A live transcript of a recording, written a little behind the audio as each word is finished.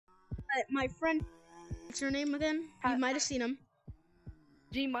my friend, what's your name again? You might have seen him.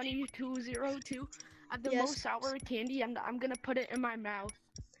 G-Money202. I have the most sour candy, and I'm gonna put it in my mouth.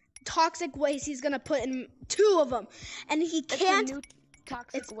 Toxic waste. He's gonna put in 2 of them, and he can't. It's a new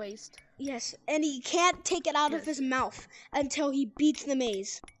toxic waste. Yes, and he can't take it out of his mouth until he beats the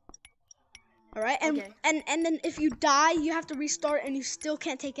maze. All right, and then if you die, you have to restart, and you still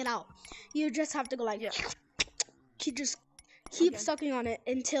can't take it out. You just have to go like, you just keep sucking on it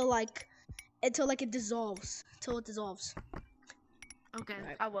until like it dissolves, till it dissolves. Okay,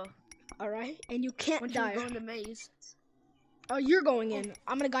 I will. All right, and you can't die. Once you go in the maze. Oh, you're going in.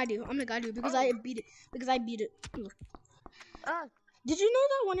 I'm gonna guide you. Because I beat it. Did you know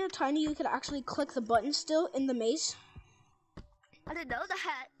that when you're tiny, you could actually click the button still in the maze? I didn't know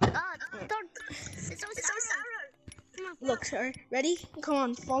that. It's so sour. Look, sir. Ready? Come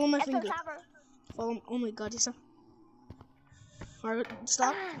on, follow my finger. Follow. Oh my God, you saw. Alright,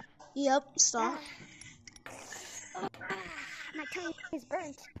 stop. Yep, stop. My tongue is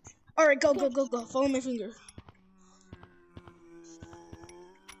burnt. Alright, go. Follow my finger.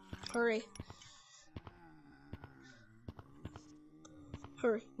 Hurry.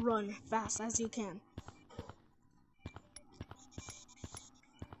 Hurry. Run fast as you can.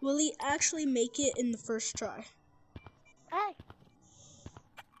 Will he actually make it in the first try? Hey.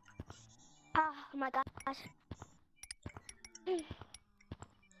 Oh my gosh.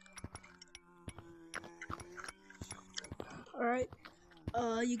 Alright.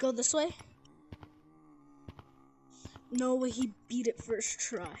 You go this way? No way, he beat it first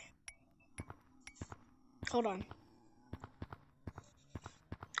try. Hold on.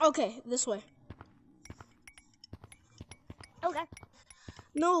 Okay, this way. Okay.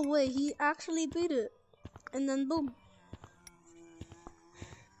 No way, he actually beat it. And then boom.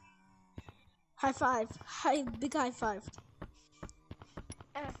 High five. Big high five.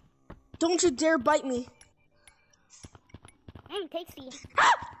 Don't you dare bite me. Tasty.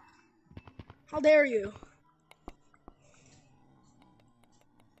 How dare you?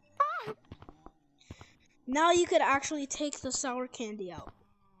 Now you could actually take the sour candy out.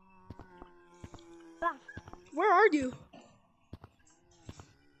 Where are you?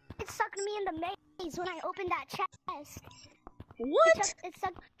 It sucked me in the maze when I opened that chest. What? It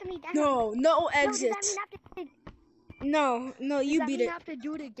sucked me down. No exit. No, you beat it. Does that mean I have to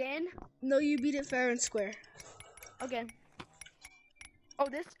do it again? No, you beat it fair and square. Okay. Oh,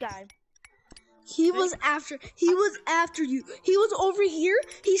 this guy. He was after you. He was over here.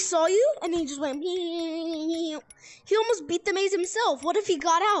 He saw you, and he just went. He almost beat the maze himself. What if he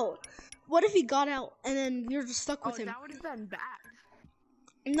got out? And then you're just stuck with him? That would have been bad.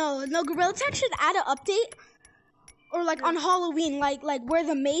 No, Gabriel. Let's actually add an update, or like on Halloween, like where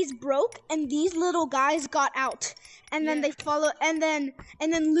the maze broke and these little guys got out, and then they follow, and then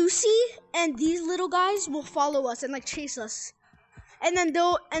Lucy and these little guys will follow us and like chase us. And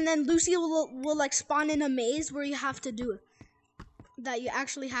then Lucy will like spawn in a maze where you have to do it. That you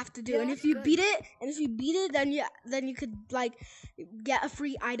actually have to do. And if you beat it, then you could like get a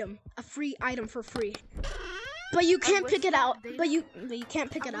free item for free. But you can't pick it out. But you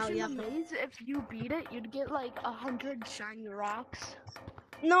can't pick it out yet. Maze, if you beat it, you'd get like 100 shiny rocks.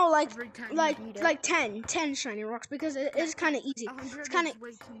 No, like 10 shiny rocks, because it's kind of easy. It's kind of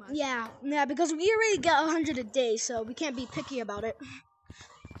way too much. Yeah, because we already get 100 a day, so we can't be picky about it.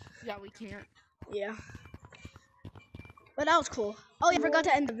 Yeah, we can't. Yeah. But that was cool. Oh, yeah, I forgot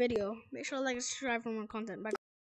to end the video. Make sure to like and subscribe for more content. Bye.